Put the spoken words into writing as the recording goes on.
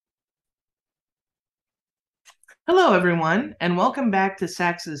Hello, everyone, and welcome back to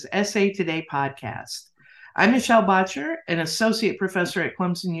SACSA's SA Today podcast. I'm Michelle Botcher, an associate professor at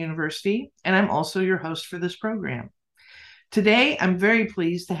Clemson University, and I'm also your host for this program. Today, I'm very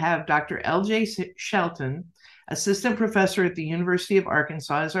pleased to have Dr. L.J. Shelton, assistant professor at the University of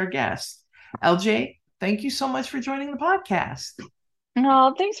Arkansas, as our guest. LJ, thank you so much for joining the podcast.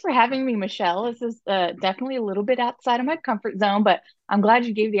 Oh, thanks for having me, Michelle. This is definitely a little bit outside of my comfort zone, but I'm glad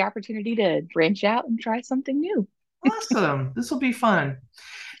you gave the opportunity to branch out and try something new. Awesome. This will be fun.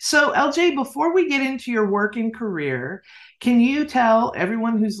 So, LJ, before we get into your work and career, can you tell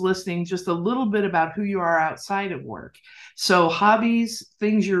everyone who's listening just a little bit about who you are outside of work? So, hobbies,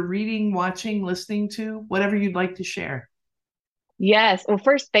 things you're reading, watching, listening to, whatever you'd like to share. Yes. Well,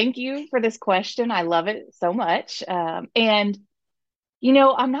 first, thank you for this question. I love it so much. I'm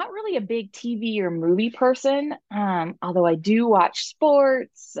not really a big TV or movie person, although I do watch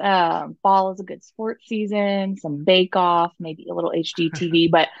sports. Fall is a good sports season, some Bake Off, maybe a little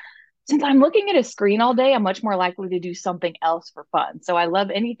HGTV. But since I'm looking at a screen all day, I'm much more likely to do something else for fun. So I love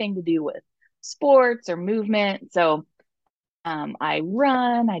anything to do with sports or movement. So I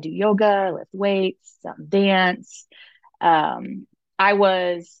run, I do yoga, lift weights, dance. Um, I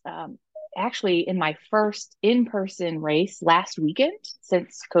was actually in my first in-person race last weekend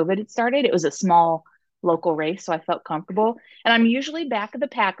since COVID had started. It was a small local race, so I felt comfortable. And I'm usually back of the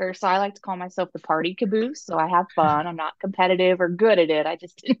packer, so I like to call myself the party caboose. So I have fun. I'm not competitive or good at it. I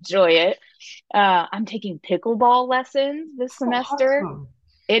just enjoy it. I'm taking pickleball lessons this Oh, semester. awesome.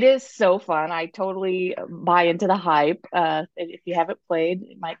 It is so fun. I totally buy into the hype. If you haven't played,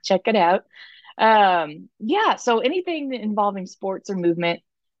 you might check it out. Yeah, so anything involving sports or movement.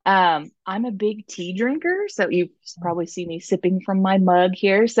 I'm a big tea drinker, so you probably see me sipping from my mug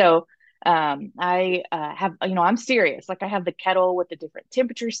here. So I have, I'm serious. Like I have the kettle with the different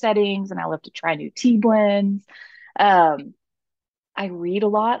temperature settings, and I love to try new tea blends. Um, I read a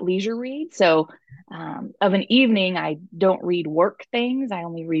lot, leisure read. So, of an evening, I don't read work things. I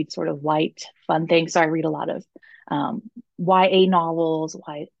only read sort of light, fun things. So I read a lot of um, YA novels,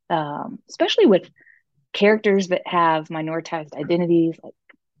 especially with characters that have minoritized identities, like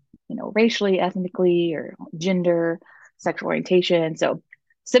racially, ethnically, or gender, sexual orientation. So,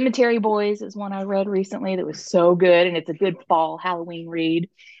 Cemetery Boys is one I read recently that was so good, and it's a good fall Halloween read.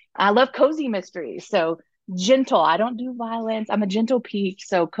 I love cozy mysteries. So gentle. I don't do violence. I'm a gentle peach.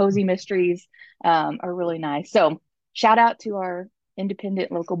 So cozy mysteries are really nice. So shout out to our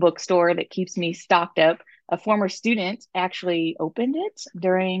independent local bookstore that keeps me stocked up. A former student actually opened it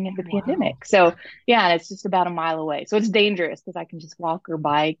during the Wow. pandemic. So yeah, and it's just about a mile away. So it's dangerous because I can just walk or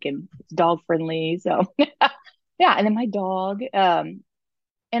bike and it's dog friendly. So yeah, and then my dog.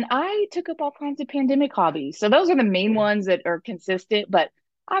 And I took up all kinds of pandemic hobbies. So those are the main ones that are consistent, but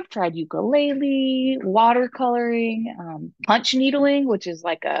I've tried ukulele, watercoloring, punch needling, which is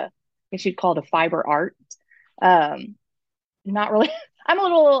like I guess you'd call it a fiber art. Um, not really, I'm a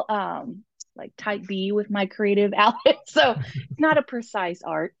little like type B with my creative outlet. So it's not a precise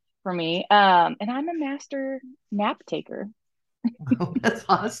art for me. And I'm a master nap taker. Oh, that's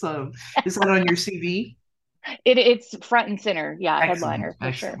awesome. Is that on your CV? It's front and center. Yeah, Excellent. headliner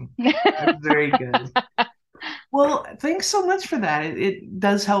for sure. Excellent. That's very good. Well, thanks so much for that. It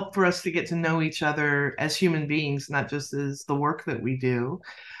does help for us to get to know each other as human beings, not just as the work that we do.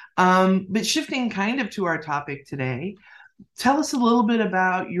 But shifting kind of to our topic today, tell us a little bit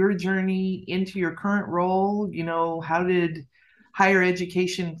about your journey into your current role. How did higher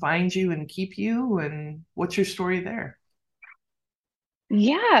education find you and keep you, and what's your story there?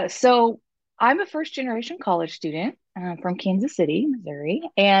 Yeah, so I'm a first generation college student from Kansas City, Missouri,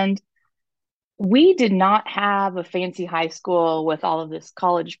 and we did not have a fancy high school with all of this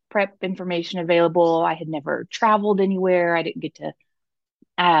college prep information available. I had never traveled anywhere. I didn't get to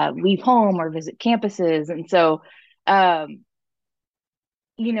leave home or visit campuses. And so, um,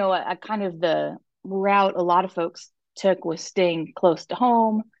 I kind of the route a lot of folks took was staying close to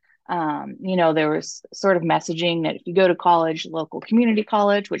home. There was sort of messaging that if you go to college, local community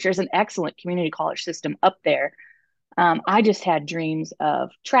college, which there's an excellent community college system up there. I just had dreams of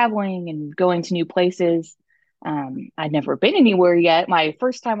traveling and going to new places. I'd never been anywhere yet. My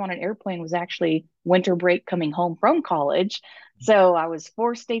first time on an airplane was actually winter break coming home from college. So I was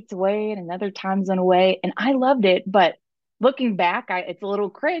 4 states away and another time zone away, and I loved it. But looking back, it's a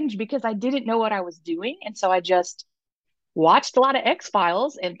little cringe because I didn't know what I was doing. And so I just watched a lot of X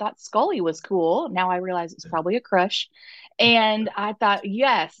Files and thought Scully was cool. Now I realize it's probably a crush. And I thought,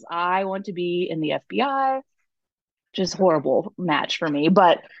 yes, I want to be in the FBI, just horrible match for me.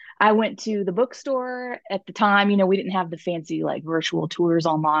 But I went to the bookstore at the time. We didn't have the fancy like virtual tours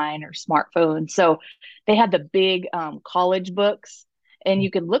online or smartphones. So they had the big college books and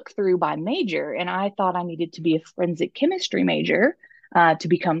you could look through by major. And I thought I needed to be a forensic chemistry major to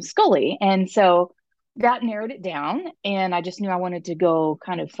become Scully. And so that narrowed it down. And I just knew I wanted to go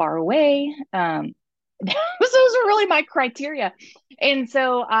kind of far away. Those were really my criteria. And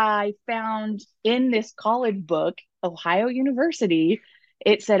so I found in this college book, Ohio University,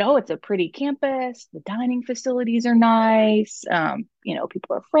 it said, oh, it's a pretty campus. The dining facilities are nice.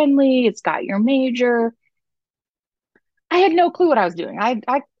 People are friendly. It's got your major. I had no clue what I was doing. I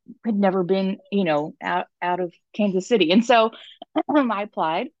had never been, out of Kansas City. And so I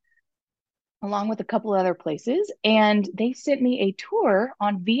applied along with a couple other places, and they sent me a tour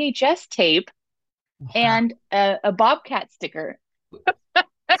on VHS tape Wow. and a Bobcat sticker.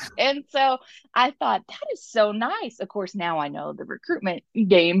 And so I thought, that is so nice. Of course, now I know the recruitment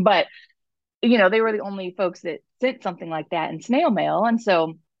game, but they were the only folks that sent something like that in snail mail. And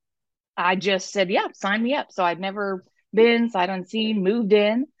so I just said, yeah, sign me up. So I'd never been sight unseen, moved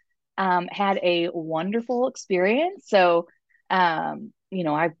in, had a wonderful experience. So,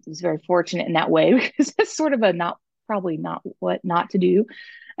 I was very fortunate in that way because it's sort of a probably not what not to do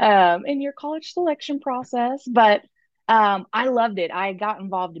in your college selection process. But I loved it. I got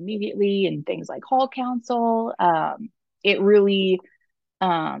involved immediately in things like hall council. It really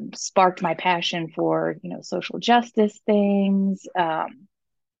sparked my passion for, social justice things.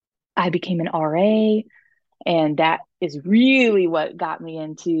 I became an RA, and that is really what got me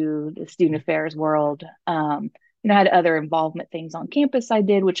into the student affairs world. I had other involvement things on campus I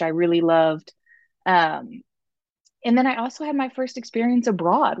did, which I really loved. Um, and then I also had my first experience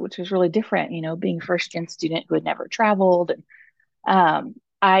abroad, which was really different, being a first gen student who had never traveled. And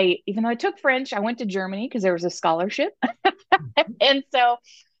even though I took French, I went to Germany because there was a scholarship. And so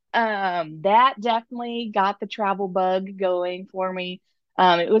that definitely got the travel bug going for me.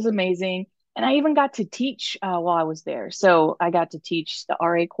 It was amazing. And I even got to teach while I was there. So I got to teach the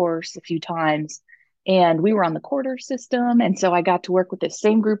RA course a few times, and we were on the quarter system. And so I got to work with the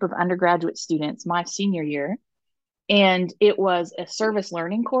same group of undergraduate students my senior year. And it was a service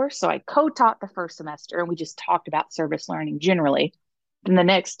learning course. So I co taught the first semester, and we just talked about service learning generally. Then the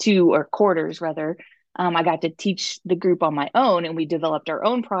next two, or quarters rather, I got to teach the group on my own, and we developed our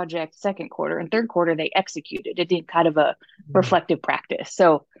own project second quarter. And third quarter, they executed. It did kind of a reflective practice.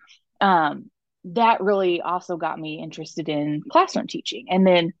 So that really also got me interested in classroom teaching. And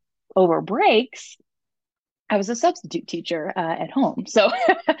then over breaks, I was a substitute teacher at home. So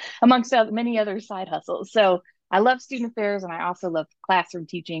amongst many other side hustles. So I love student affairs, and I also love classroom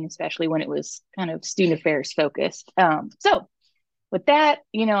teaching, especially when it was kind of student affairs focused. So with that,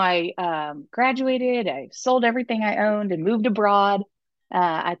 I graduated, I sold everything I owned and moved abroad.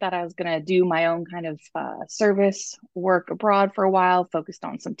 I thought I was going to do my own kind of service work abroad for a while, focused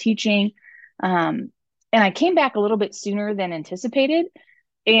on some teaching. And I came back a little bit sooner than anticipated.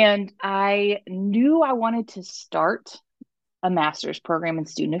 And I knew I wanted to start a master's program in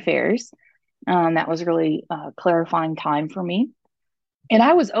student affairs. That was really a clarifying time for me. And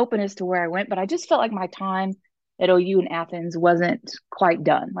I was open as to where I went, but I just felt like my time at OU in Athens wasn't quite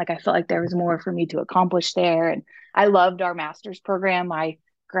done. Like I felt like there was more for me to accomplish there. And I loved our master's program. My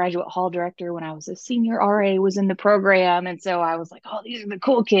graduate hall director, when I was a senior RA, was in the program. And so I was like, oh, these are the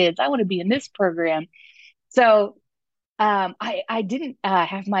cool kids. I want to be in this program. So I didn't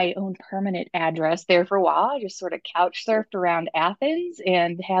have my own permanent address there for a while. I just sort of couch surfed around Athens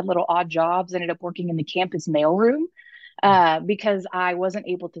and had little odd jobs, ended up working in the campus mailroom because I wasn't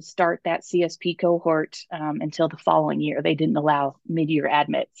able to start that CSP cohort until the following year. They didn't allow mid-year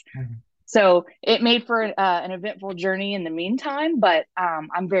admits. Mhm. So it made for an eventful journey in the meantime, but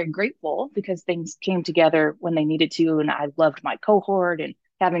I'm very grateful because things came together when they needed to. And I loved my cohort and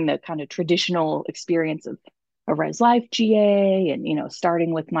having the kind of traditional experience of a Res Life GA and,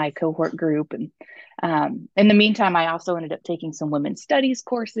 starting with my cohort group. And in the meantime, I also ended up taking some women's studies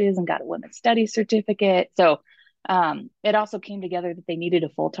courses and got a women's studies certificate. So it also came together that they needed a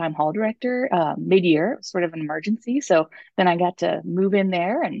full-time hall director mid-year, sort of an emergency. So then I got to move in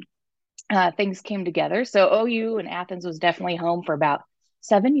there, and things came together. So OU in Athens was definitely home for about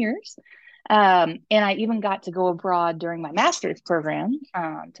 7 years. And I even got to go abroad during my master's program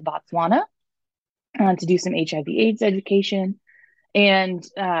to Botswana to do some HIV/AIDS education. And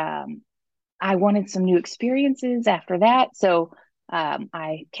I wanted some new experiences after that. So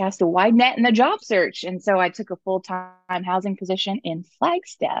I cast a wide net in the job search. And so I took a full time housing position in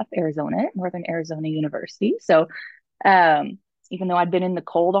Flagstaff, Arizona, Northern Arizona University. So even though I'd been in the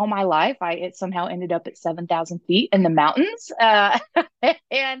cold all my life, it somehow ended up at 7,000 feet in the mountains.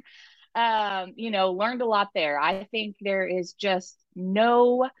 And learned a lot there. I think there is just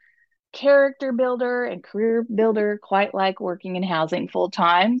no character builder and career builder quite like working in housing full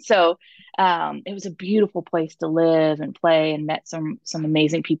time. So it was a beautiful place to live and play, and met some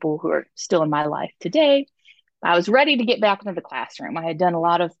amazing people who are still in my life today. I was ready to get back into the classroom. I had done a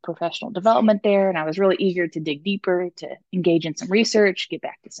lot of professional development there, and I was really eager to dig deeper, to engage in some research, get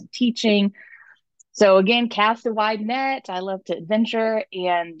back to some teaching. So again, cast a wide net. I love to adventure,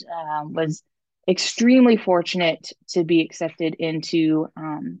 and was extremely fortunate to be accepted into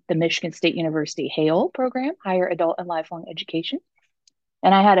the Michigan State University Hale program, Higher Adult and Lifelong Education.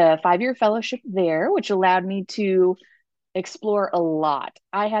 And I had a 5-year fellowship there, which allowed me to explore a lot.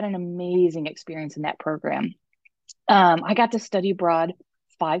 I had an amazing experience in that program. I got to study abroad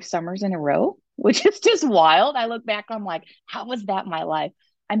 5 summers in a row, which is just wild. I look back, I'm like, how was that my life?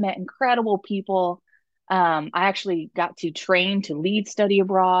 I met incredible people. I actually got to train to lead study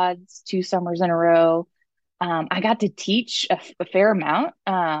abroads 2 summers in a row. I got to teach a fair amount.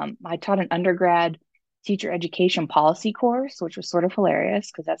 I taught an undergrad teacher education policy course, which was sort of hilarious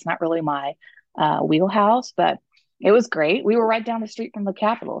because that's not really my wheelhouse, but it was great. We were right down the street from the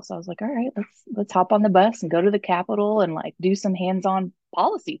Capitol, so I was like, all right, let's hop on the bus and go to the Capitol and like do some hands-on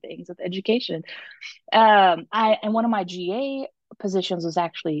policy things with education. And one of my GA positions was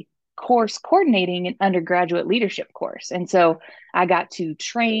actually course coordinating an undergraduate leadership course. And so I got to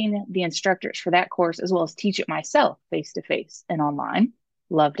train the instructors for that course as well as teach it myself face to face and online.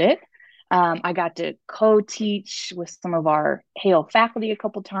 Loved it. I got to co-teach with some of our Hale faculty a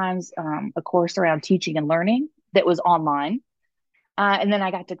couple times, a course around teaching and learning that was online. And then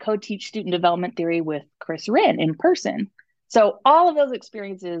I got to co-teach student development theory with Chris Wren in person. So all of those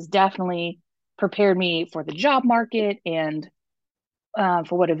experiences definitely prepared me for the job market and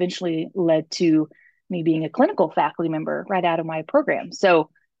for what eventually led to me being a clinical faculty member right out of my program. So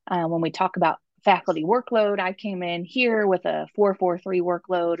when we talk about faculty workload, I came in here with a 4-4-3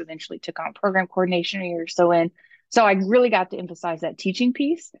 workload, eventually took on program coordination a year or so in. So I really got to emphasize that teaching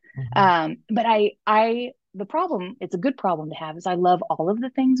piece. But the problem, it's a good problem to have, is I love all of the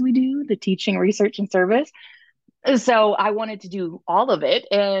things we do, the teaching, research, and service. So I wanted to do all of it.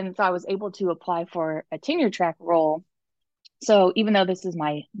 And so I was able to apply for a tenure track role. So even though this is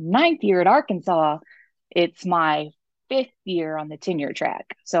my 9th year at Arkansas, it's my 5th year on the tenure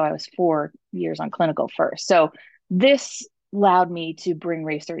track. So I was 4 years on clinical first. So this allowed me to bring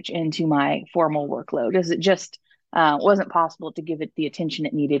research into my formal workload, as it just wasn't possible to give it the attention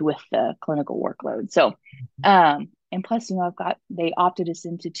it needed with the clinical workload. So, and plus, they opted us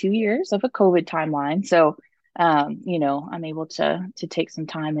into 2 years of a COVID timeline. So, I'm able to take some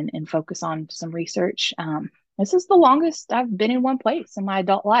time and focus on some research. This is the longest I've been in one place in my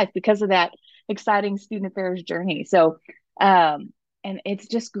adult life because of that exciting student affairs journey. So, and it's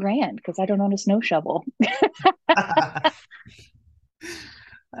just grand because I don't own a snow shovel.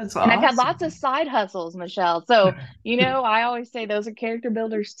 That's And I've had lots awesome. of side hustles, Michelle. So, I always say those are character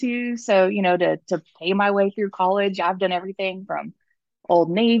builders too. So, to pay my way through college, I've done everything from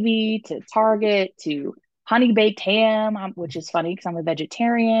Old Navy to Target to honey baked ham, which is funny because I'm a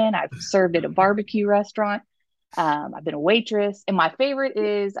vegetarian. I've served at a barbecue restaurant. I've been a waitress, and my favorite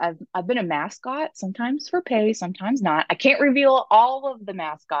is I've been a mascot, sometimes for pay, sometimes not. I can't reveal all of the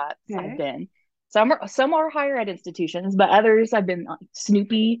mascots I've Okay. been. Some are higher ed institutions, but others I've been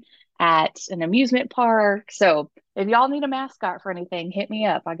Snoopy at an amusement park. So if y'all need a mascot for anything, hit me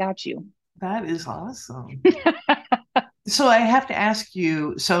up. I got you. That is awesome. So I have to ask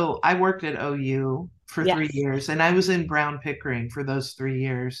you, so I worked at OU for three Yes. years and I was in Brown Pickering for those 3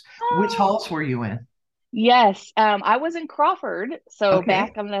 years. Which Oh, halls were you in? yes. I was in Crawford. So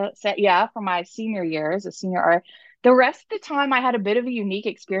back Okay. on the set, yeah, for my senior year as a senior art. The rest of the time, I had a bit of a unique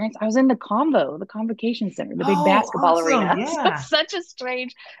experience. I was in the Convocation Center, the big Oh, basketball awesome. arena. So Yeah. it's such a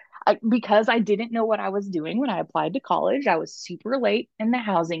strange, because I didn't know what I was doing when I applied to college. I was super late in the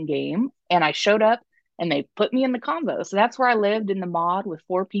housing game, and I showed up and they put me in the convo. So that's where I lived in the mod with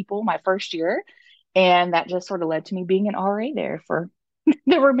 4 people my first year. And that just sort of led to me being an RA there for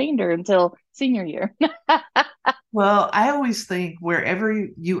the remainder until senior year. Well, I always think wherever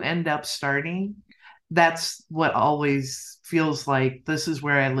you end up starting, that's what always feels like this is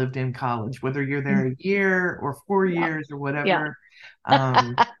where I lived in college, whether you're there a year or four Yeah. years or Yeah.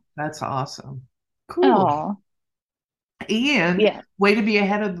 whatever. That's awesome. Cool. Oh, And yeah. way to be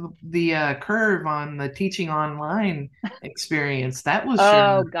ahead of the curve on the teaching online experience. That was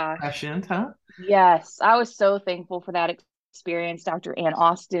sure Oh gosh. prescient, huh? Yes. I was so thankful for that experience. Dr. Ann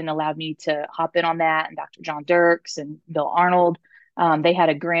Austin allowed me to hop in on that, and Dr. John Dirks and Bill Arnold. They had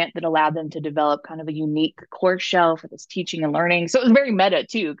a grant that allowed them to develop kind of a unique course shell for this teaching and learning. So it was very meta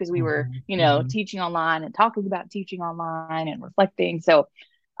too, because we were, Mhm, mhm. teaching online and talking about teaching online and reflecting. So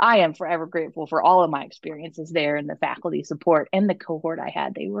I am forever grateful for all of my experiences there and the faculty support and the cohort I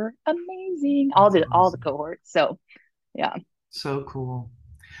had. They were amazing. All That's the awesome. cohorts. So yeah. So cool.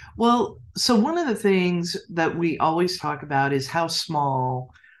 Well, so one of the things that we always talk about is how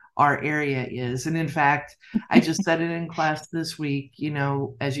small our area is. And in fact, I just said it in class this week,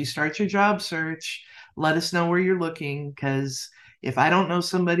 as you start your job search, let us know where you're looking, because if I don't know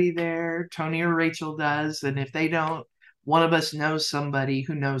somebody there, Tony or Rachel does. And if they don't, one of us knows somebody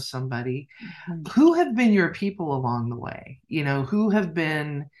who knows somebody. Mhm. Who have been your people along the way? Who have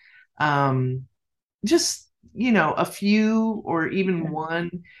been um, just a few or even Yeah.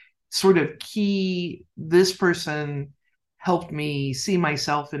 one sort of key, this person helped me see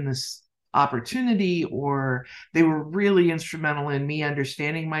myself in this opportunity, or they were really instrumental in me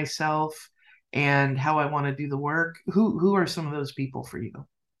understanding myself and how I want to do the work. Who are some of those people for you?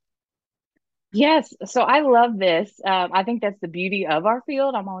 Yes. So I love this. I think that's the beauty of our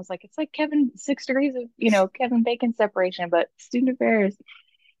field. I'm always like, it's like Kevin, 6 degrees of, Kevin Bacon separation, but student affairs.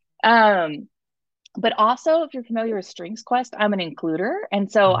 Um, but also, if you're familiar with Strings Quest, I'm an includer.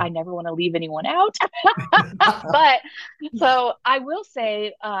 And so I never want to leave anyone out. But so I will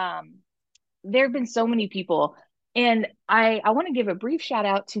say, there have been so many people. And I want to give a brief shout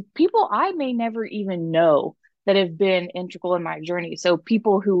out to people I may never even know that have been integral in my journey. So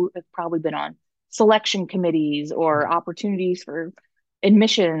people who have probably been on selection committees or opportunities for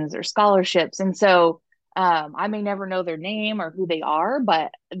admissions or scholarships. And so I may never know their name or who they are,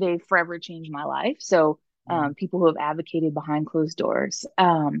 but they've forever changed my life. So people who have advocated behind closed doors.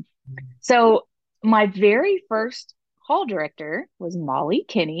 So my very first hall director was Molly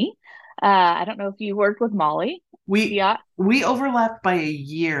Kinney. I don't know if you worked with Molly. we Yeah. we overlapped by a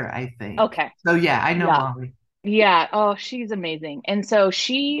year, I think. Okay. So yeah, I know Yeah. Molly. Yeah. Oh, she's amazing. And so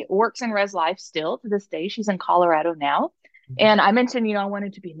she works in res life still to this day. She's in Colorado now. And I mentioned, I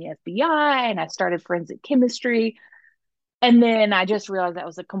wanted to be in the FBI and I started forensic chemistry. And then I just realized that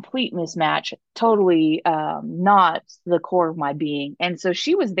was a complete mismatch, totally not the core of my being. And so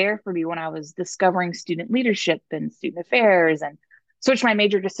she was there for me when I was discovering student leadership and student affairs, and switched my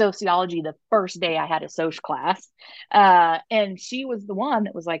major to sociology the first day I had a social class. And she was the one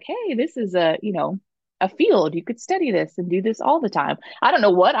that was like, hey, this is a field. You could study this and do this all the time. I don't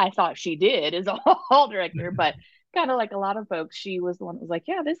know what I thought she did as a hall director, but kind of like a lot of folks, she was the one that was like,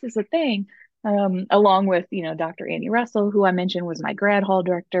 yeah, this is a thing, along with, Dr. Annie Russell, who I mentioned was my grad hall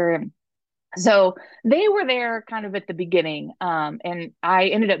director. And so they were there kind of at the beginning. And I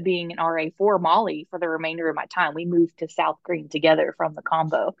ended up being an RA for Molly for the remainder of my time. We moved to South Green together from the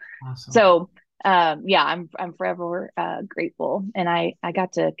combo. Awesome. So yeah, I'm forever grateful. And I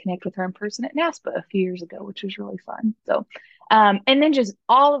got to connect with her in person at NASPA a few years ago, which was really fun. So and then just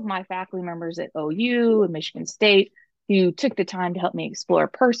all of my faculty members at OU and Michigan State who took the time to help me explore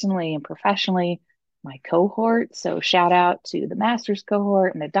personally and professionally my cohort. So shout out to the master's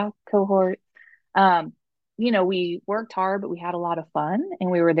cohort and the doc cohort. Um, we worked hard, but we had a lot of fun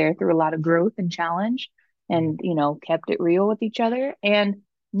and we were there through a lot of growth and challenge and, kept it real with each other. And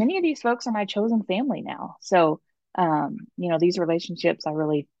many of these folks are my chosen family now. So, these relationships I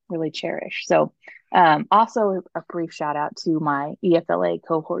really, really cherish. So, also a brief shout out to my EFLA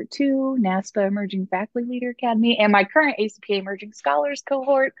cohort 2, NASPA Emerging Faculty Leader Academy, and my current ACPA Emerging Scholars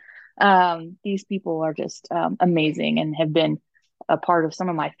cohort. These people are just amazing and have been a part of some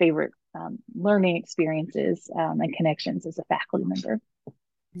of my favorite learning experiences and connections as a faculty member.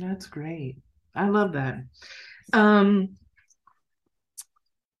 That's great. I love that. Um,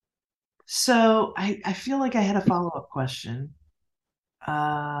 so I feel like I had a follow-up question.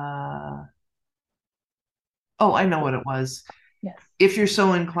 Uh, oh, I know what it was. Yes. If you're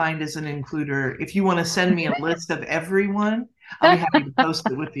so inclined as an includer, if you want to send me a list of everyone, I'll be happy to post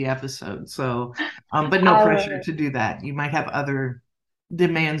it with the episode. So, but no I love pressure it. to do that. You might have other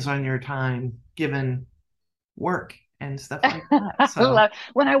demands on your time given work and stuff like that. I So, love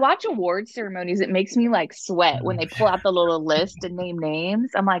when I watch award ceremonies, it makes me like sweat when they pull out the little list and name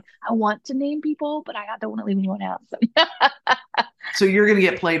names. I'm like, I want to name people, but I don't want to leave anyone out. So. so you're going to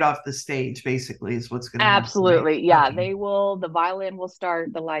get played off the stage, basically, is what's going to happen, right? Absolutely. Yeah, Okay, they will. The violin will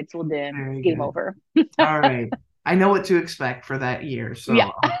start, the lights will dim. It's very game good. over. All right. I know what to expect for that year, Yeah.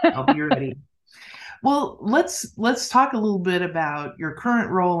 so I'll be ready. Well, let's talk a little bit about your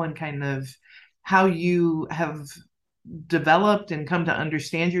current role and kind of how you have developed and come to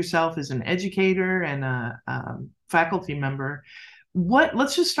understand yourself as an educator and a faculty member,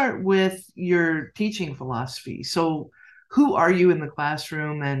 let's just start with your teaching philosophy. So who are you in the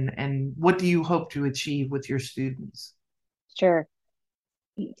classroom, and what do you hope to achieve with your students? Sure.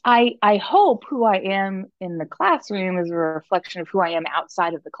 I hope who I am in the classroom is a reflection of who I am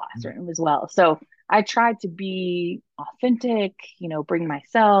outside of the classroom as well. So I try to be authentic, bring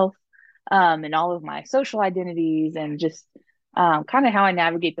myself, and all of my social identities and just kind of how I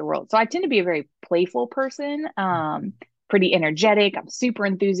navigate the world. So I tend to be a very playful person, pretty energetic. I'm super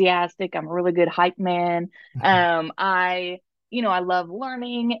enthusiastic. I'm a really good hype man. I love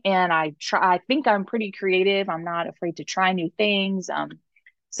learning, and I think I'm pretty creative. I'm not afraid to try new things.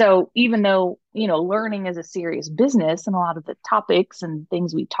 So even though, learning is a serious business, and a lot of the topics and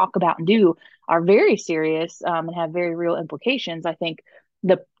things we talk about and do are very serious, and have very real implications, I think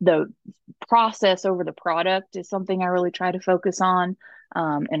the process over the product is something I really try to focus on,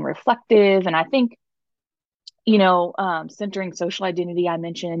 and reflective. And I think, centering social identity, I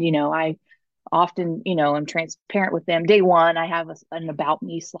mentioned, I often, am transparent with them. Day one, I have an about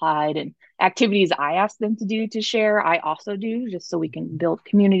me slide, and activities I ask them to do to share, I also do, just so we can build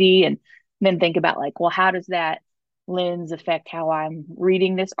community, and then think about, like, well, how does that lens affect how I'm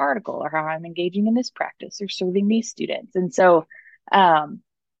reading this article, or how I'm engaging in this practice, or serving these students. And so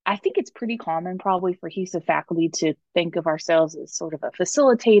I think it's pretty common probably for HESA faculty to think of ourselves as sort of a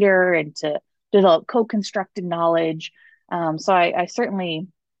facilitator and to develop co-constructed knowledge. So I certainly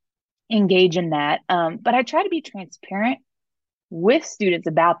engage in that. But I try to be transparent with students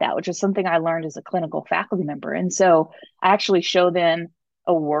about that, which is something I learned as a clinical faculty member. And so I actually show them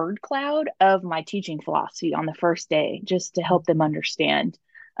a word cloud of my teaching philosophy on the first day, just to help them understand.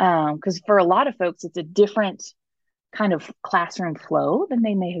 Because for a lot of folks, it's a different kind of classroom flow than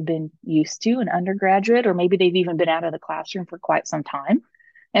they may have been used to in undergraduate, or maybe they've even been out of the classroom for quite some time.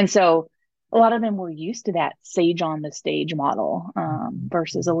 And so a lot of them were used to that sage on the stage model,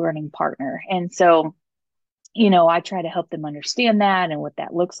 versus a learning partner. And so, I try to help them understand that and what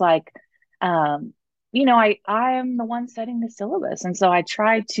that looks like. I am the one setting the syllabus. And so I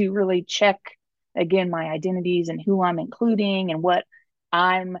try to really check, again, my identities and who I'm including and what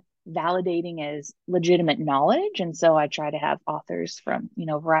I'm validating as legitimate knowledge. And so I try to have authors from,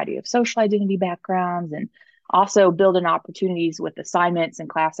 a variety of social identity backgrounds, and also build in opportunities with assignments and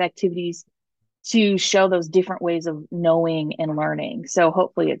class activities to show those different ways of knowing and learning. So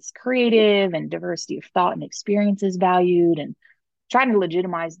hopefully it's creative, and diversity of thought and experiences valued, and trying to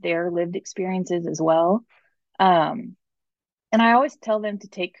legitimize their lived experiences as well. Um, and I always tell them to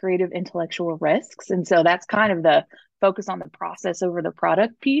take creative intellectual risks. And so that's kind of the focus on the process over the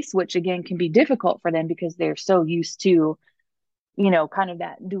product piece, which again can be difficult for them because they're so used to, kind of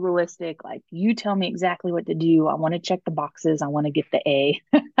that dualistic, like, you tell me exactly what to do. I want to check the boxes. I want to get the A.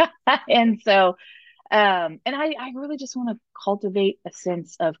 And so, and I really just want to cultivate a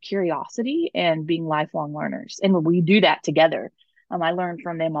sense of curiosity and being lifelong learners. And when we do that together, I learn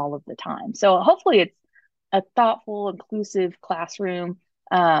from them all of the time. So hopefully it's a thoughtful, inclusive classroom.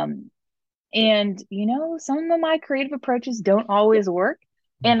 And, some of my creative approaches don't always work.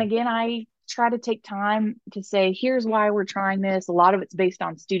 And again, I try to take time to say, here's why we're trying this. A lot of it's based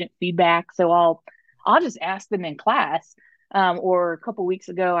on student feedback. So I'll just ask them in class. Or a couple weeks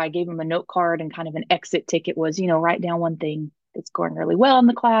ago, I gave them a note card, and kind of an exit ticket was, write down one thing that's going really well in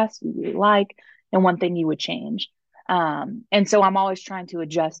the class you really like, and one thing you would change. And so I'm always trying to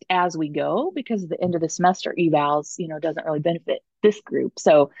adjust as we go, because the end of the semester evals, doesn't really benefit this group.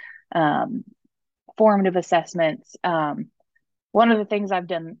 So um, formative assessments. One of the things I've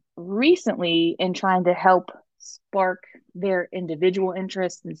done recently in trying to help spark their individual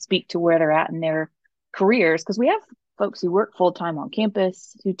interests and speak to where they're at in their careers, because we have folks who work full time on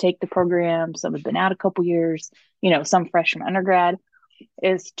campus who take the program. Some have been out a couple years, some fresh from undergrad,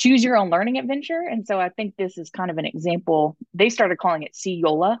 is choose your own learning adventure. And so I think this is kind of an example. They started calling it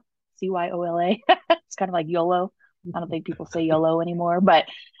CYOLA, CYOLA. It's kind of like YOLO. I don't think people say YOLO anymore, but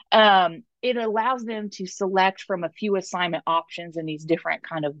it allows them to select from a few assignment options in these different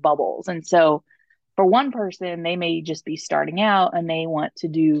kind of bubbles. And so for one person, they may just be starting out and they want to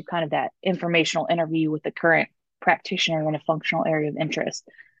do kind of that informational interview with the current practitioner in a functional area of interest.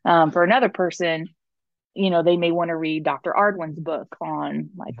 For another person, they may want to read Dr. Ardwin's book on,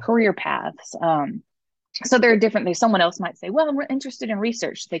 like, career paths. So there are different things. Someone else might say, well, I'm interested in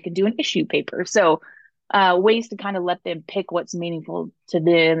research. They could do an issue paper. So ways to kind of let them pick what's meaningful to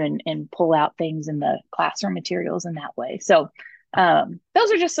them, and pull out things in the classroom materials in that way. So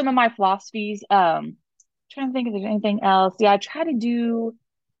those are just some of my philosophies. Trying to think if there's anything else. Yeah, I try to do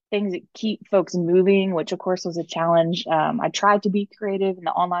things that keep folks moving, which of course was a challenge. I tried to be creative in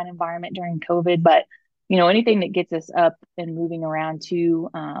the online environment during COVID, but anything that gets us up and moving around too,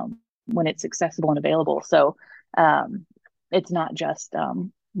 when it's accessible and available. So um, it's not just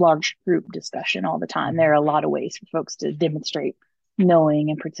large group discussion all the time. There are a lot of ways for folks to demonstrate knowing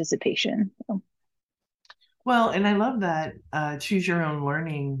and participation. So. Well, and I love that choose your own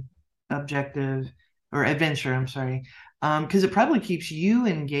learning objective or adventure, I'm sorry, because it probably keeps you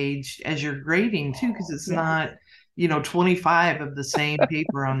engaged as you're grading too, because it's Yes. not, 25 of the same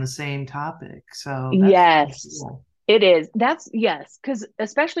paper on the same topic. So that's really Yes, cool. it is. That's yes, because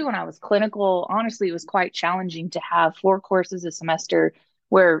especially when I was clinical, honestly, it was quite challenging to have 4 courses a semester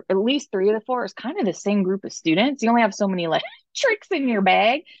where at least 3 of the 4 is kind of the same group of students. You only have so many like tricks in your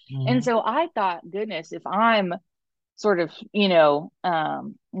bag. And Mhm. so I thought, goodness, if I'm sort of,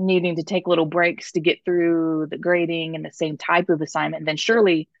 needing to take little breaks to get through the grading and the same type of assignment, then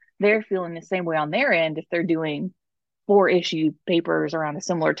surely they're feeling the same way on their end if they're doing 4 issue papers around a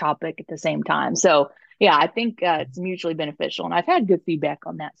similar topic at the same time. So yeah, I think it's mutually beneficial, and I've had good feedback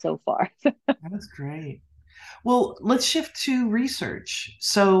on that so far. That's great. Well, let's shift to research.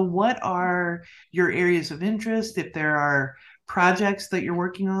 So, what are your areas of interest? If there are projects that you're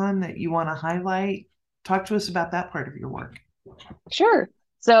working on that you want to highlight, talk to us about that part of your work. Sure.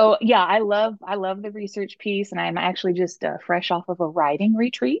 So yeah, I love the research piece, and I'm actually just fresh off of a writing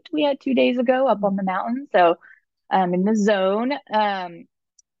retreat we had 2 days ago up on the mountain. So I'm in the zone. I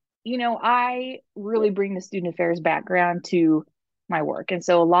really bring the student affairs background to my work. And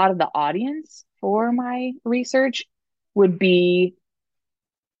so a lot of the audience for my research would be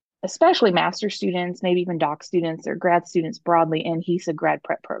especially master students, maybe even doc students or grad students broadly in HESA grad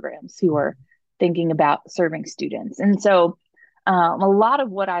prep programs who are thinking about serving students. And so a lot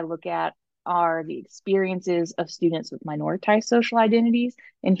of what I look at are the experiences of students with minoritized social identities,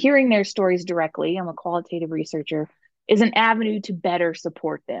 and hearing their stories directly. I'm a qualitative researcher, is an avenue to better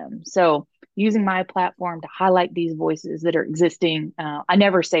support them. So using my platform to highlight these voices that are existing. I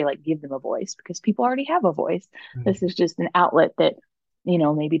never say like give them a voice because people already have a voice. Right. This is just an outlet that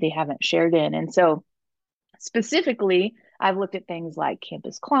maybe they haven't shared in. And so specifically, I've looked at things like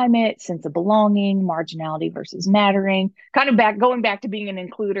campus climate, sense of belonging, marginality versus mattering, kind of going back to being an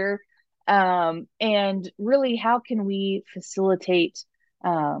includer. And really, how can we facilitate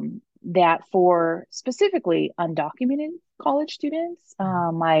that for specifically undocumented college students?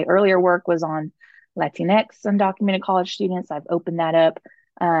 My earlier work was on Latinx undocumented college students. I've opened that up.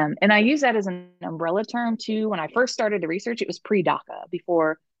 And I use that as an umbrella term too. When I first started the research, it was pre-DACA,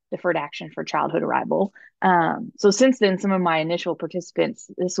 before Deferred Action for Childhood Arrival. So since then, some of my initial participants,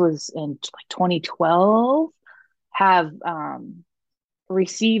 this was in 2012, have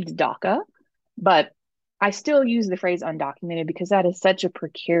received DACA, but I still use the phrase undocumented because that is such a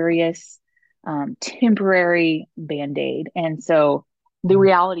precarious, temporary band-aid. And so the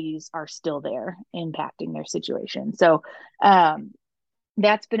realities are still there impacting their situation. So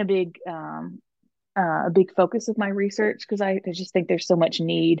that's been a big focus of my research because I just think there's so much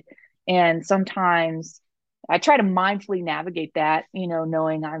need. And sometimes I try to mindfully navigate that,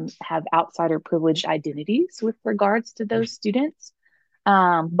 knowing I have outsider privileged identities with regards to those students.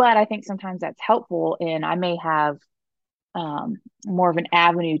 But I think sometimes that's helpful, and I may have more of an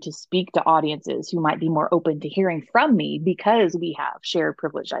avenue to speak to audiences who might be more open to hearing from me because we have shared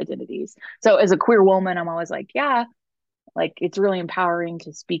privileged identities. So as a queer woman, I'm always like, yeah, like it's really empowering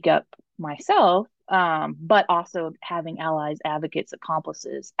to speak up myself, but also having allies, advocates,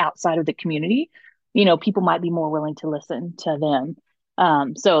 accomplices outside of the community. People might be more willing to listen to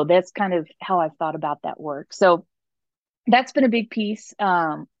them. So that's kind of how I've thought about that work. So that's been a big piece.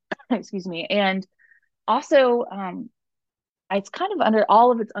 Excuse me. And also, it's kind of under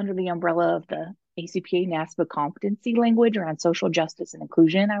all of it's under the umbrella of the ACPA NASPA competency language around social justice and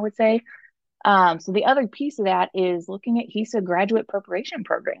inclusion, I would say. So the other piece of that is looking at HESA graduate preparation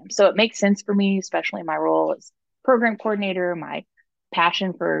programs. So it makes sense for me, especially in my role as program coordinator, my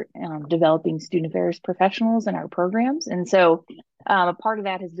passion for developing student affairs professionals in our programs. And so a part of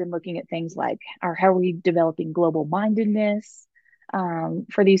that has been looking at things like how are we developing global mindedness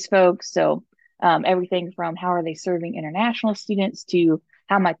for these folks? So everything from how are they serving international students to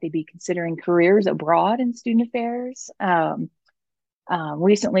how might they be considering careers abroad in student affairs?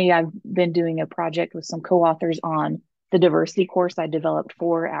 Recently, I've been doing a project with some co-authors on the diversity course I developed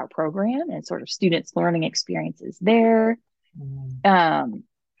for our program and sort of students' learning experiences there. Mhm. Um,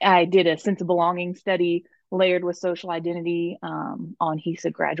 I did a sense of belonging study layered with social identity on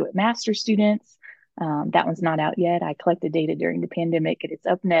HESA graduate master students. That one's not out yet. I collected data during the pandemic and it's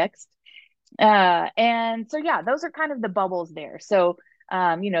up next. And so, yeah, those are kind of the bubbles there. So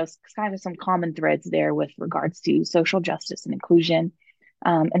kind of some common threads there with regards to social justice and inclusion.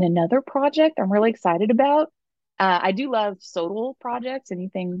 And another project I'm really excited about. I do love SOTL projects,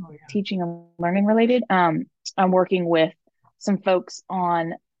 anything Oh yeah. teaching and learning related. I'm working with some folks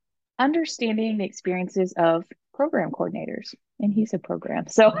on understanding the experiences of program coordinators in HESA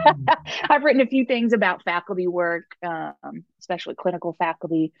programs. So Mm. I've written a few things about faculty work, especially clinical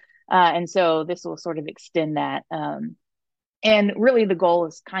faculty. And so this will sort of extend that. And really, the goal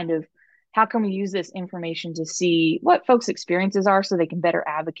is kind of how can we use this information to see what folks' experiences are so they can better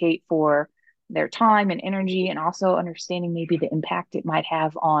advocate for their time and energy, and also understanding maybe the impact it might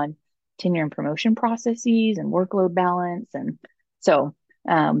have on tenure and promotion processes and workload balance. And so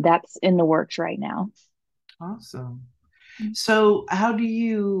that's in the works right now. Awesome. So how do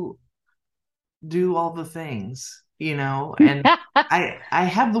you do all the things, you know? And I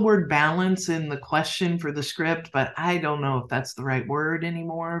have the word balance in the question for the script, but I don't know if that's the right word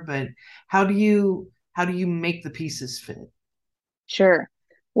anymore. But how do you make the pieces fit? Sure.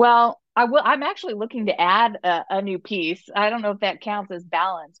 Well, I'm actually looking to add a new piece. I don't know if that counts as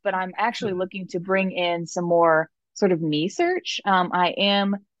balance, but I'm actually looking to bring in some more sort of me search. I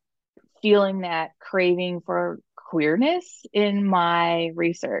am feeling that craving for queerness in my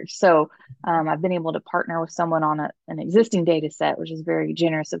research. So I've been able to partner with someone on an existing data set, which is very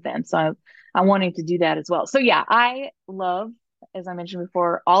generous of them. So I'm wanting to do that as well. So yeah, I love, as I mentioned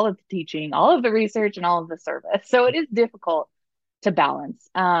before, all of the teaching, all of the research, and all of the service. So it is difficult to balance.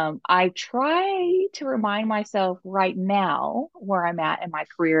 I try to remind myself right now where I'm at in my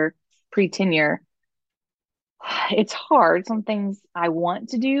career pre tenure. It's hard. Some things I want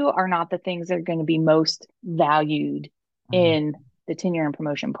to do are not the things that are going to be most valued Mhm. in the tenure and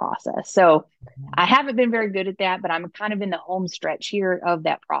promotion process. So I haven't been very good at that, but I'm kind of in the home stretch here of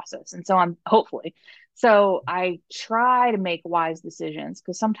that process. And so I'm hopefully. So I try to make wise decisions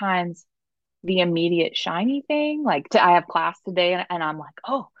because sometimes the immediate shiny thing, like I have class today and I'm like,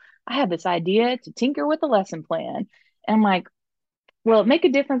 oh, I have this idea to tinker with the lesson plan. And I'm like, will it make a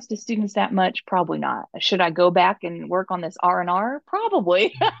difference to students that much? Probably not. Should I go back and work on this R&R?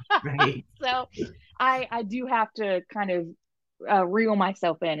 Probably. Right. So I do have to kind of reel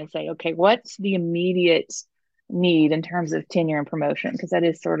myself in and say, okay, what's the immediate need in terms of tenure and promotion? Because that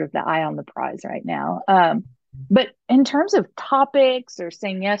is sort of the eye on the prize right now. But in terms of topics or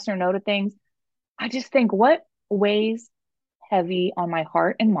saying yes or no to things, I just think what weighs heavy on my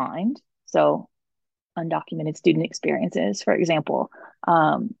heart and mind. So undocumented student experiences, for example.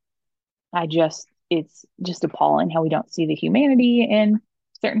 Um, it's just appalling how we don't see the humanity in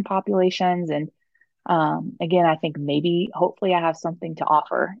certain populations. And again, I think maybe, hopefully, I have something to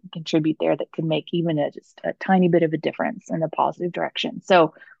offer and contribute there that could make even just a tiny bit of a difference in a positive direction.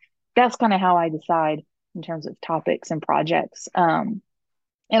 So that's kind of how I decide in terms of topics and projects.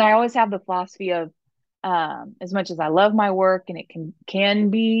 And I always have the philosophy of as much as I love my work and it can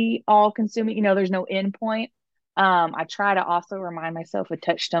be all consuming, there's no end point. I try to also remind myself a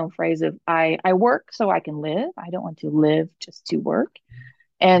touchstone phrase of I work so I can live. I don't want to live just to work.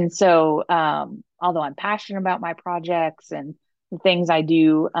 And so although I'm passionate about my projects and the things I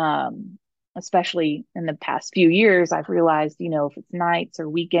do, especially in the past few years, I've realized, if it's nights or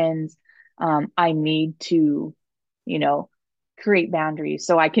weekends, I need to, you know, create boundaries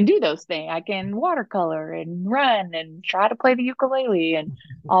so I can do those things. I can watercolor and run and try to play the ukulele and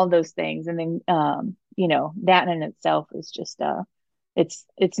all those things. And then, that in itself is just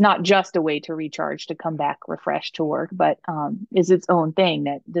it's not just a way to recharge to come back refreshed to work, but is its own thing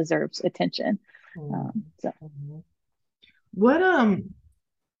that deserves attention. So Mhm.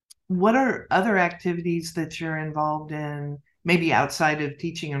 What are other activities that you're involved in, maybe outside of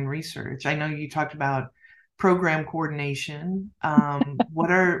teaching and research? I know you talked about program coordination. What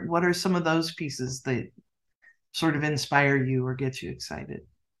are some of those pieces that sort of inspire you or get you excited?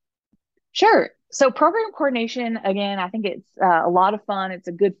 sure. So program coordination, again, I think it's a lot of fun. It's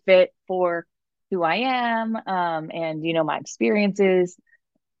a good fit for who I am, and my experiences.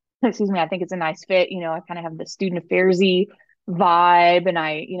 Excuse me. I think it's a nice fit. I kind of have the student affairsy vibe, and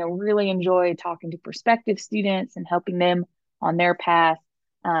I really enjoy talking to prospective students and helping them on their path.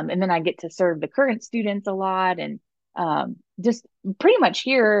 And then I get to serve the current students a lot, and just pretty much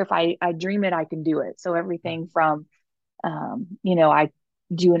here, if I dream it, I can do it. So everything from I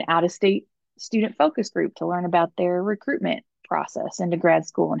do an out of state student focus group to learn about their recruitment process into grad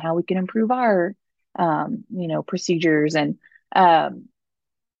school and how we can improve our, procedures. And,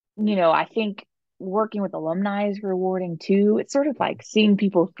 I think working with alumni is rewarding too. It's sort of like seeing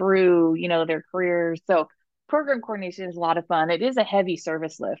people through, their careers. So program coordination is a lot of fun. It is a heavy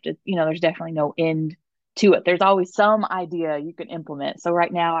service lift. There's definitely no end to it. There's always some idea you can implement. So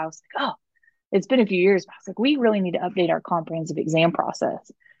right now I was like, oh, it's been a few years, but I was like, we really need to update our comprehensive exam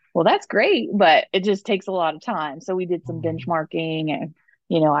process. Well, that's great, but it just takes a lot of time. So we did some benchmarking and,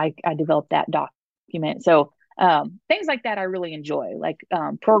 I developed that document. So things like that I really enjoy, like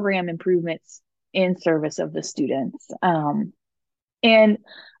program improvements in service of the students. And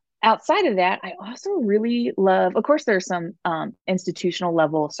outside of that, I also really love, of course, there's some institutional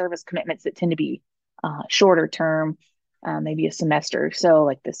level service commitments that tend to be shorter term, maybe a semester. So,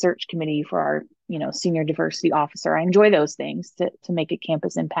 like the search committee for our, senior diversity officer, I enjoy those things to make a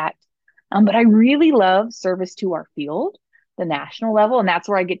campus impact. But I really love service to our field, the national level, and that's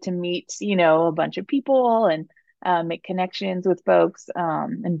where I get to meet, a bunch of people and make connections with folks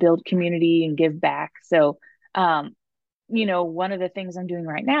and build community and give back. So, one of the things I'm doing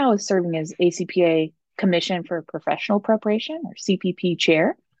right now is serving as ACPA Commission for Professional Preparation, or CPP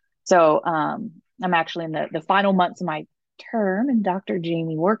chair. So I'm actually in the final months of my term, and Dr.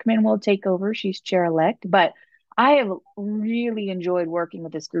 Jamie Workman will take over. She's chair elect. But I have really enjoyed working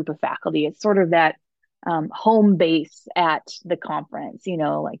with this group of faculty. It's sort of that home base at the conference.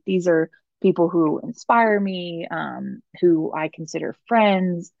 Like these are people who inspire me, who I consider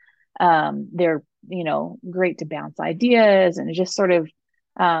friends. They're great to bounce ideas, and it just sort of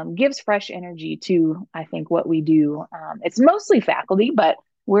gives fresh energy to, I think, what we do. It's mostly faculty, but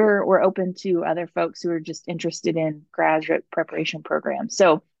we're open to other folks who are just interested in graduate preparation programs.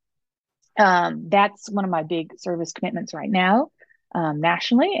 So that's one of my big service commitments right now,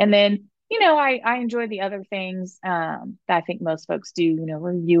 nationally. And then, I enjoy the other things that I think most folks do,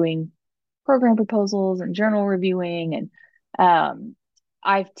 reviewing program proposals and journal reviewing. And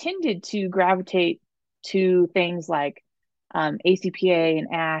I've tended to gravitate to things like ACPA and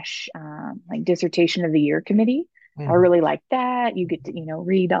ASH, like dissertation of the year committee. I Mhm. really like that. You get to,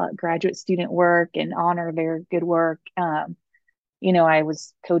 read graduate student work and honor their good work. I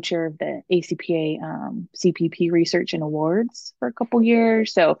was co-chair of the ACPA CPP Research and Awards for a couple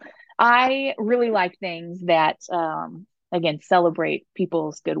years. So I really like things that, again, celebrate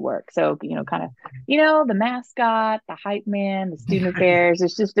people's good work. So, kind of, the mascot, the hype man, the student affairs,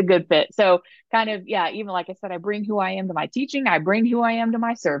 it's just a good fit. So kind of, yeah, even like I said, I bring who I am to my teaching, I bring who I am to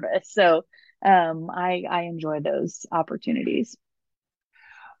my service. So I enjoy those opportunities.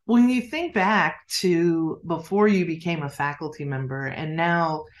 When you think back to before you became a faculty member, and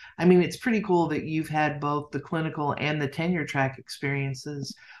now, I mean, it's pretty cool that you've had both the clinical and the tenure track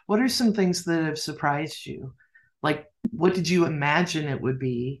experiences. What are some things that have surprised you? Like, what did you imagine it would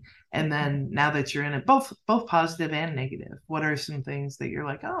be? And then now that you're in it, both positive and negative, what are some things that you're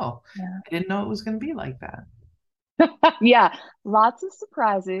like, oh, Yeah. I didn't know it was going to be like that? Yeah, lots of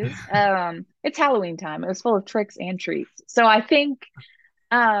surprises. It's Halloween time. It was full of tricks and treats. So I think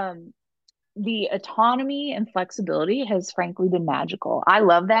um the autonomy and flexibility has frankly been magical. I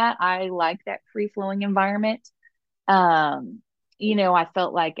love that. I like that free-flowing environment. Um, I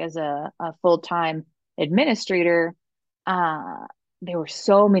felt like as a full-time administrator, uh, there were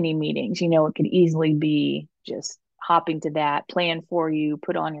so many meetings, it could easily be just hopping to that, plan for you,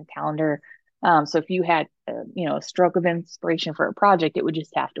 put on your calendar. So if you had, a stroke of inspiration for a project, it would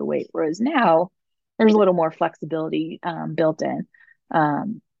just have to wait. Whereas now there's a little more flexibility built in.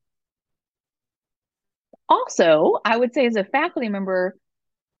 Um, Also, I would say as a faculty member,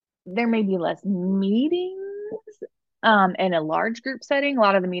 there may be less meetings in a large group setting. A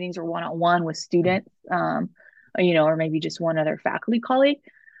lot of the meetings are one-on-one with students, or maybe just one other faculty colleague.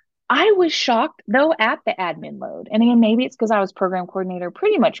 I was shocked though at the admin load. And again, maybe it's because I was program coordinator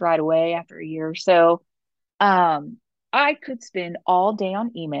pretty much right away after a year or so. Um, I could spend all day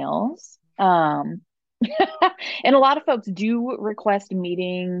on emails. And a lot of folks do request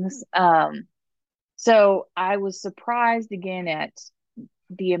meetings. So I was surprised again at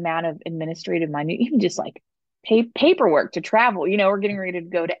the amount of administrative minute, even just like paperwork to travel. We're getting ready to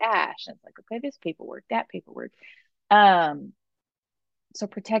go to Ash. And it's like, okay, this paperwork, that paperwork. Um, so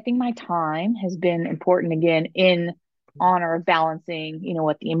protecting my time has been important again in honor of balancing,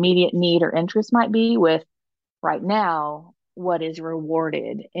 what the immediate need or interest might be with right now what is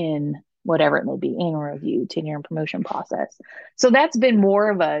rewarded in whatever it may be, annual review, tenure and promotion process. So that's been more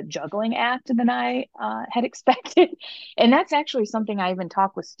of a juggling act than I had expected. And that's actually something I even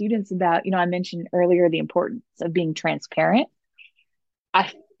talk with students about. I mentioned earlier the importance of being transparent.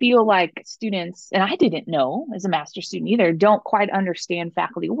 I feel like students, and I didn't know as a master's student either, don't quite understand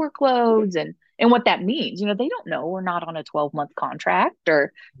faculty workloads and what that means. They don't know we're not on a 12-month contract,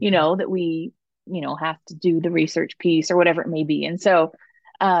 or, that we, have to do the research piece or whatever it may be. And so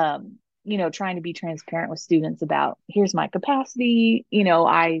trying to be transparent with students about here's my capacity.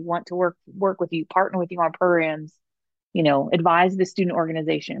 I want to work with you, partner with you on programs, advise the student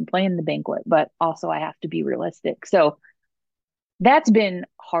organization, plan the banquet, but also I have to be realistic. So that's been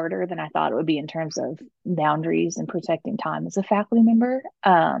harder than I thought it would be in terms of boundaries and protecting time as a faculty member.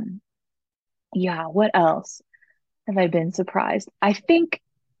 Yeah, what else have I been surprised? I think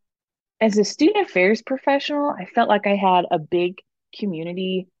as a student affairs professional, I felt like I had a big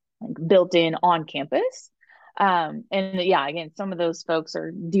community like built in on campus. And yeah, again, some of those folks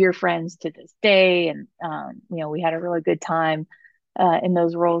are dear friends to this day. And, we had a really good time in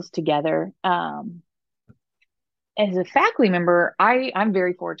those roles together. As a faculty member, I'm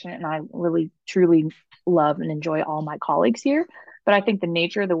very fortunate and I really truly love and enjoy all my colleagues here. But I think the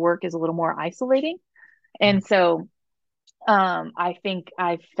nature of the work is a little more isolating. And so I think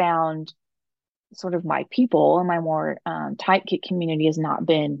I've found sort of my people and my more tight knit community has not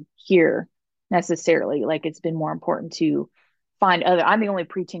been here necessarily. Like it's been more important to find other. I'm the only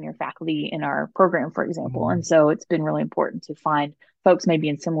pre-tenure faculty in our program, for example, and so it's been really important to find folks maybe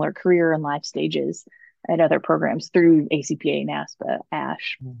in similar career and life stages at other programs through ACPA, NASPA,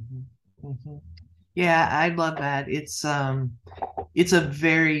 ASH. Mm-hmm. Mm-hmm. Yeah, I love that. It's a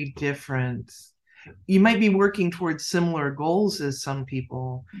very different. You might be working towards similar goals as some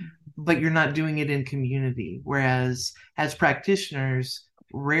people, but you're not doing it in community. Whereas as practitioners,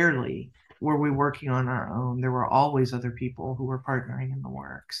 rarely were we working on our own. There were always other people who were partnering in the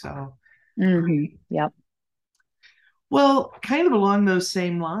work. So Mm-hmm. great. Yep. Well, kind of along those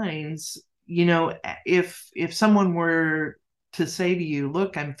same lines, if someone were to say to you,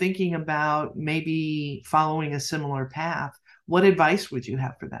 look, I'm thinking about maybe following a similar path, what advice would you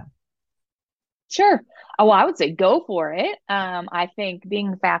have for them? Sure. Well, I would say go for it. I think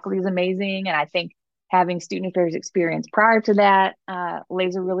being faculty is amazing, and I think having student affairs experience prior to that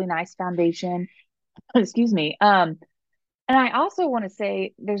lays a really nice foundation. Excuse me. And I also want to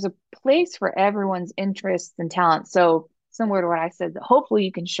say there's a place for everyone's interests and talents. So similar to what I said, hopefully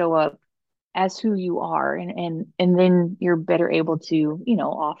you can show up as who you are and then you're better able to,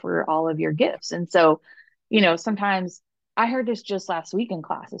 offer all of your gifts. And so, sometimes I heard this just last week in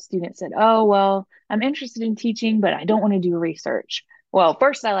class. A student said, "Oh, well, I'm interested in teaching, but I don't want to do research." Well,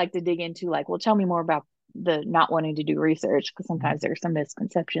 first I like to dig into like, well, tell me more about the not wanting to do research because sometimes there's some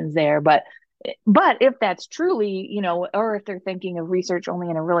misconceptions there. But if that's truly, or if they're thinking of research only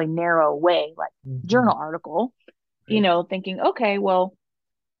in a really narrow way, like Mm-hmm. journal article, Right. thinking, okay, well,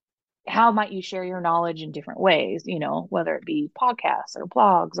 how might you share your knowledge in different ways, whether it be podcasts or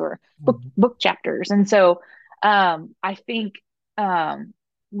blogs or Mm-hmm. book chapters. And so I think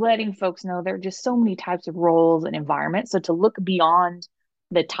letting folks know there are just so many types of roles and environments. So to look beyond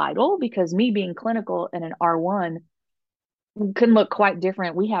the title, because me being clinical in an R1 can look quite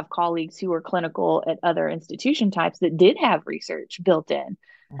different. We have colleagues who are clinical at other institution types that did have research built in.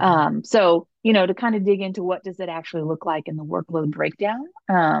 Mm-hmm. So, to kind of dig into what does it actually look like in the workload breakdown?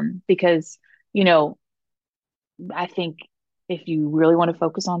 Because, you know, I think if you really want to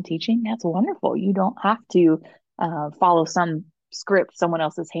focus on teaching, that's wonderful. You don't have to follow some script someone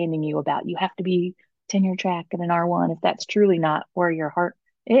else is handing you about you have to be tenure track at an R1 if that's truly not where your heart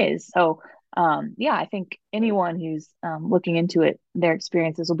is. So, yeah, I think anyone who's looking into it, their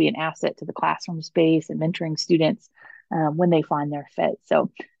experiences will be an asset to the classroom space and mentoring students when they find their fit.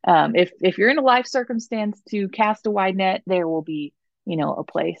 So, if you're in a life circumstance to cast a wide net, there will be, a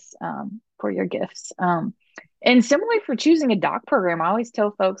place for your gifts. And similarly for choosing a doc program, I always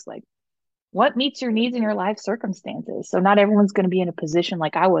tell folks like what meets your needs in your life circumstances. So not everyone's going to be in a position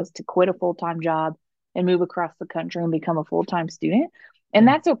like I was to quit a full-time job and move across the country and become a full-time student. And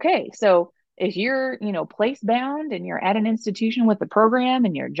that's okay. So if you're, place bound and you're at an institution with a program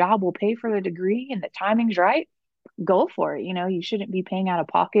and your job will pay for the degree and the timing's right, go for it. You shouldn't be paying out of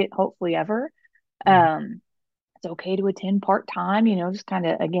pocket, hopefully ever. Mm-hmm. Um, it's okay to attend part-time, just kind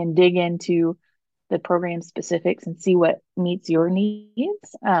of again dig into the program specifics and see what meets your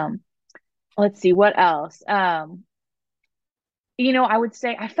needs. Let's see what else. I would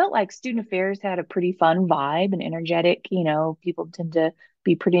say I felt like student affairs had a pretty fun vibe and energetic. People tend to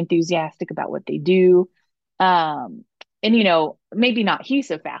be pretty enthusiastic about what they do. Um, and maybe not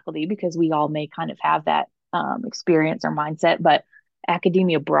HESA faculty because we all may kind of have that experience or mindset, but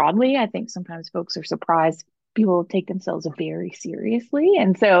academia broadly, I think sometimes folks are surprised people take themselves very seriously.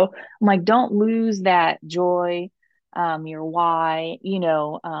 And so I'm like, don't lose that joy, your why.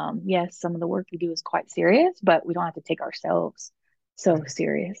 Yes, some of the work we do is quite serious, but we don't have to take ourselves so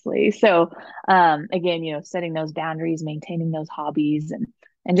seriously. So again, setting those boundaries, maintaining those hobbies, and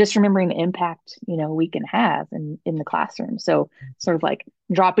and just remembering the impact, we can have in the classroom. So sort of like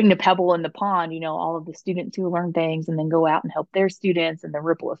dropping the pebble in the pond, all of the students who learn things and then go out and help their students, and the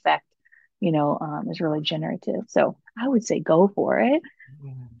ripple effect, is really generative. So I would say go for it.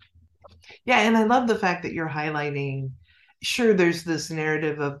 Yeah, and I love the fact that you're highlighting, sure, there's this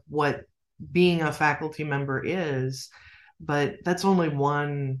narrative of what being a faculty member is, but that's only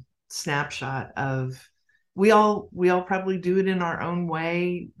one snapshot of we all probably do it in our own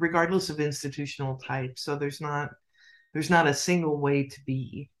way, regardless of institutional type. So there's not a single way to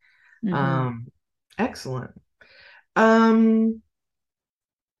be. Mm-hmm. Um, excellent. Um,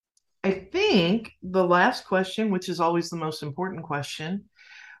 I think the last question, which is always the most important question,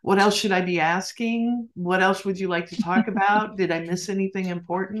 what else should I be asking? What else would you like to talk about? Did I miss anything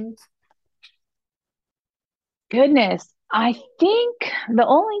important? Goodness, I think the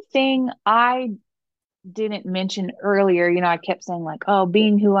only thing I didn't mention earlier, I kept saying like, oh,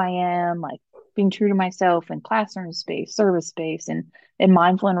 being who I am, like being true to myself in classroom space, service space, and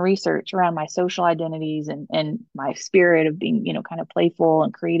mindful and research around my social identities and my spirit of being, kind of playful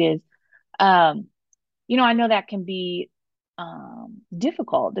and creative. Um, I know that can be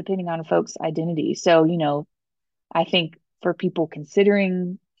difficult depending on folks' identity. So, I think for people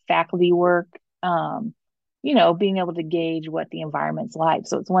considering faculty work, being able to gauge what the environment's like.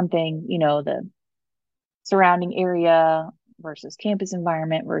 So it's one thing, the surrounding area versus campus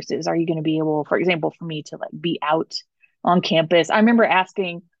environment versus are you going to be able, for example, for me to like be out on campus. I remember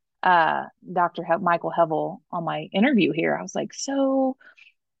asking Dr. Michael Hevel on my interview here. I was like, so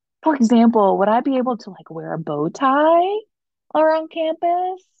for example, would I be able to like wear a bow tie around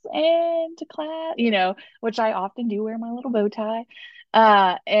campus and to class, which I often do wear my little bow tie.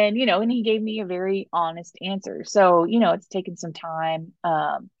 And he gave me a very honest answer. So, it's taken some time.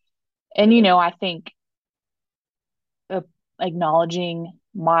 And, I think uh, acknowledging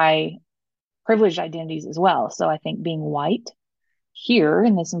my privileged identities as well. So I think being white here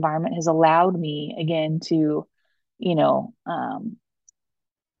in this environment has allowed me again to, you know, um,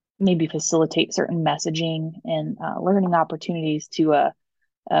 maybe facilitate certain messaging and learning opportunities to a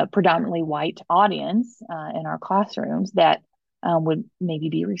predominantly white audience in our classrooms that would maybe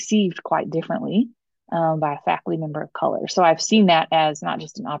be received quite differently by a faculty member of color. So I've seen that as not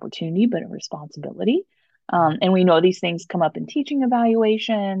just an opportunity, but a responsibility. And we know these things come up in teaching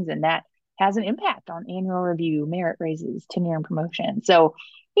evaluations, and that has an impact on annual review, merit raises, tenure and promotion. So,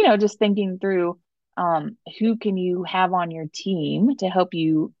 just thinking through who can you have on your team to help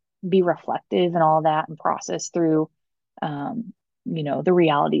you be reflective and all that and process through um, the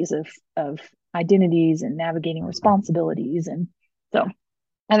realities of identities and navigating responsibilities. And so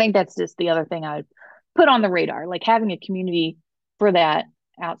I think that's just the other thing I would put on the radar. Like having a community for that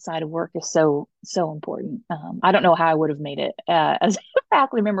outside of work is so important. I don't know how I would have made it as a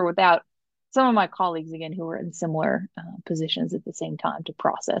faculty member without some of my colleagues again who were in similar positions at the same time to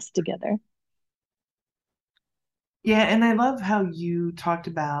process together. Yeah, and I love how you talked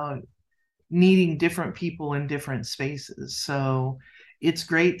about needing different people in different spaces. So it's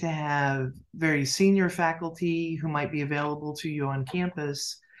great to have very senior faculty who might be available to you on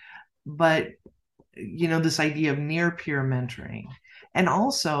campus, but this idea of near peer mentoring. And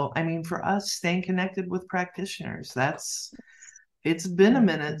also, I mean, for us, staying connected with practitioners. It's been a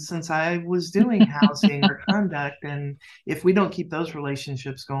minute since I was doing housing or conduct. And if we don't keep those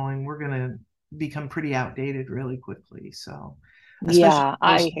relationships going, we're going to become pretty outdated really quickly. So, especially Yeah,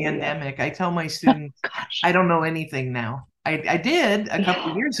 I post hear you. pandemic, I tell my students, Gosh. I don't know anything now. I did a couple of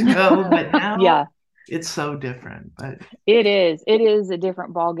Yeah. years ago, but now Yeah. it's so different. But It is. It is a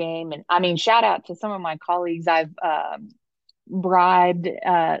different ball game. And I mean, shout out to some of my colleagues. I've bribed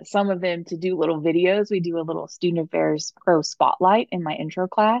some of them to do little videos. We do a little student affairs pro spotlight in my intro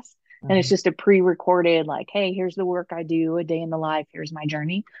class. And it's mhm. just a pre-recorded, like, hey, here's the work I do, a day in the life, here's my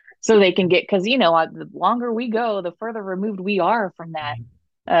journey. So they can get, because, the longer we go, the further removed we are from that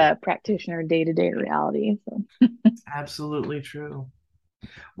practitioner day-to-day reality. So, Absolutely true.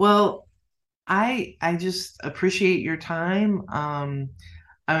 Well, I just appreciate your time.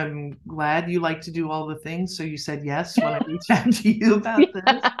 I'm glad you like to do all the things. So you said yes when I reached out to you about this.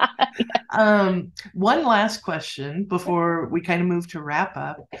 yeah. One last question before we kind of move to wrap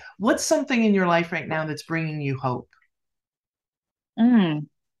up. What's something in your life right now that's bringing you hope, Mm.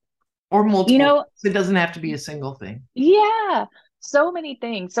 or You multiple know, things? It doesn't have to be a single thing. Yeah, so many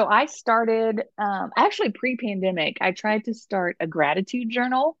things. So I started actually pre-pandemic, I tried to start a gratitude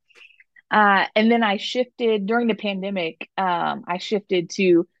journal. And then I shifted during the pandemic, I shifted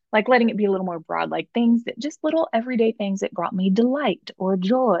to like letting it be a little more broad, like things that just little everyday things that brought me delight or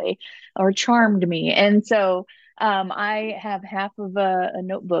joy or charmed me. And so I have half of a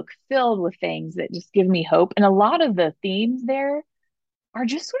notebook filled with things that just give me hope. And a lot of the themes there are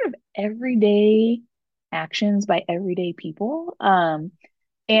just sort of everyday actions by everyday people. And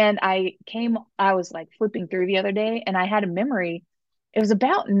I was like flipping through the other day and I had a memory. It was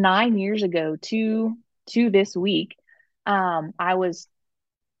about 9 years ago to this week. I was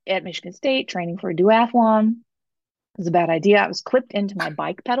at Michigan State training for a duathlon. It was a bad idea. I was clipped into my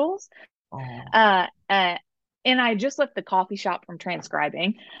bike pedals. Oh, Uh, uh, and I just left the coffee shop from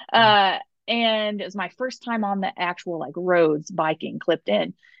transcribing. yeah. Uh, and it was my first time on the actual like roads biking clipped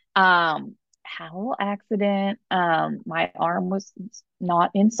in. Had a little accident. My arm was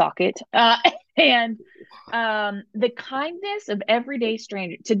not in socket. And the kindness of everyday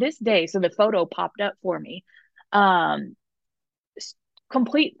stranger to this day. So the photo popped up for me. Um,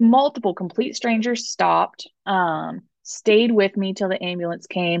 multiple complete strangers stopped, stayed with me till the ambulance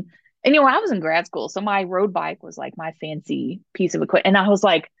came. And I was in grad school, so my road bike was like my fancy piece of equipment. And I was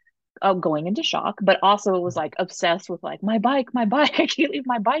like, oh, going into shock, but also was like obsessed with like my bike. I can't leave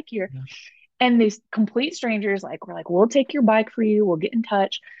my bike here. And these complete strangers like were like, we'll take your bike for you, we'll get in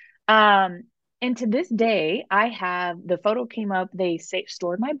touch. Um, and to this day, I have the photo came up. They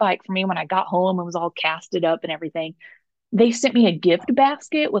stored my bike for me when I got home and was all casted up and everything. They sent me a gift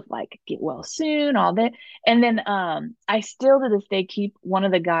basket with like get well soon, all that. And then I still to this day keep one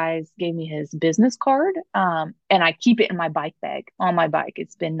of the guys gave me his business card. And I keep it in my bike bag on my bike.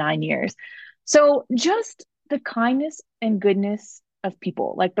 It's been 9 years. So just the kindness and goodness of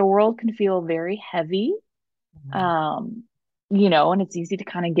people. Like the world can feel very heavy. Um, and it's easy to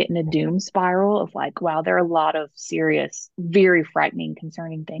kind of get in a doom spiral of like, wow, there are a lot of serious, very frightening,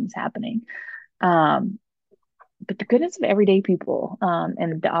 concerning things happening. Um, but the goodness of everyday people,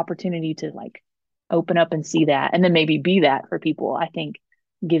 and the opportunity to like open up and see that and then maybe be that for people, I think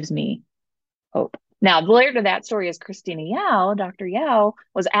gives me hope. Now, the layer to that story is Christina Yao, Dr. Yao,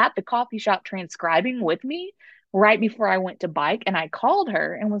 was at the coffee shop transcribing with me right before I went to bike. And I called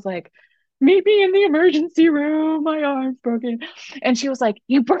her and was like, meet me in the emergency room. My arm's broken. And she was like,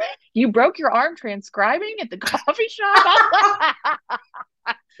 you broke your arm transcribing at the coffee shop?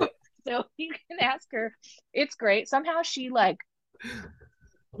 So you can ask her. It's great. Somehow she like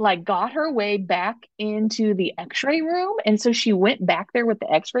got her way back into the x-ray room, and so she went back there with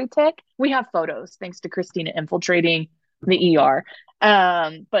the x-ray tech. We have photos thanks to Christina infiltrating the ER.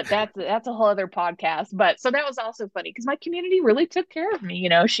 But that's a whole other podcast. But so that was also funny because my community really took care of me.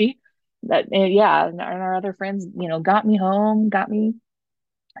 She that yeah, and our other friends, got me home, got me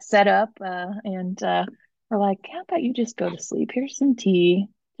set up, and we're like, how about you just go to sleep? Here's some tea.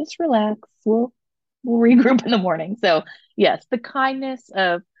 Just relax. We'll regroup in the morning. So yes, the kindness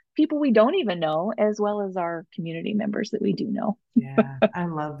of people we don't even know, as well as our community members that we do know. Yeah, I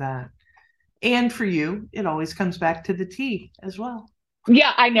love that. And for you, it always comes back to the tea as well.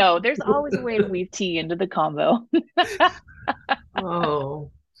 Yeah, I know. There's always a way to weave tea into the combo.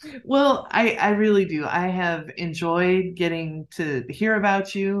 Oh, well, I really do. I have enjoyed getting to hear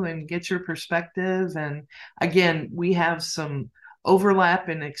about you and get your perspective. And again, we have some overlap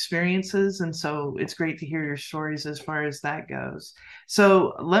in experiences. And so it's great to hear your stories as far as that goes.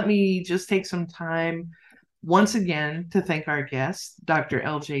 So let me just take some time once again to thank our guest, Dr.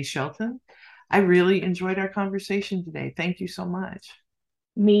 LJ Shelton. I really enjoyed our conversation today. Thank you so much.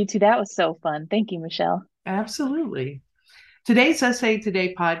 Me too. That was so fun. Thank you, Michelle. Absolutely. Today's SA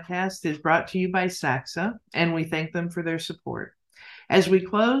Today podcast is brought to you by SACSA, and we thank them for their support. As we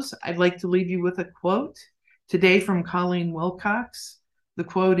close, I'd like to leave you with a quote today from Colleen Wilcox. The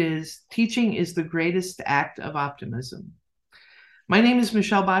quote is, "Teaching is the greatest act of optimism." My name is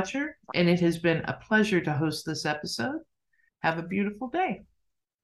Michelle Botcher, and it has been a pleasure to host this episode. Have a beautiful day.